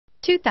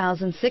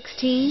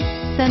2016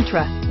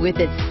 Sentra. With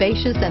its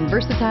spacious and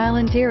versatile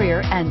interior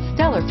and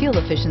stellar fuel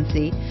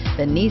efficiency,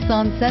 the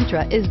Nissan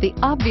Sentra is the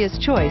obvious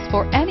choice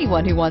for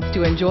anyone who wants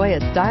to enjoy a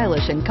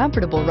stylish and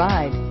comfortable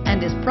ride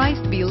and is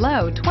priced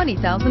below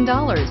 $20,000.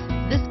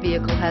 This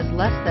vehicle has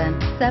less than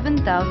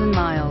 7,000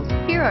 miles.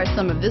 Here are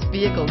some of this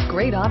vehicle's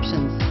great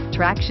options: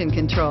 traction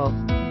control,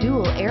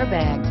 dual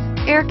airbags,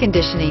 air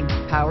conditioning,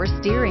 power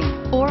steering,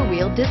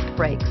 four-wheel disc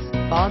brakes,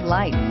 fog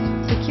lights,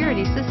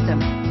 security system,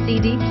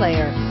 CD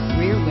player,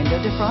 rear window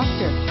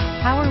defroster,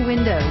 power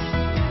windows.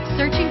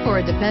 Searching for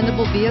a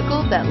dependable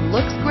vehicle that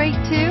looks great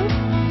too?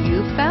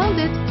 You found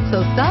it,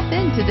 so stop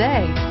in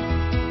today.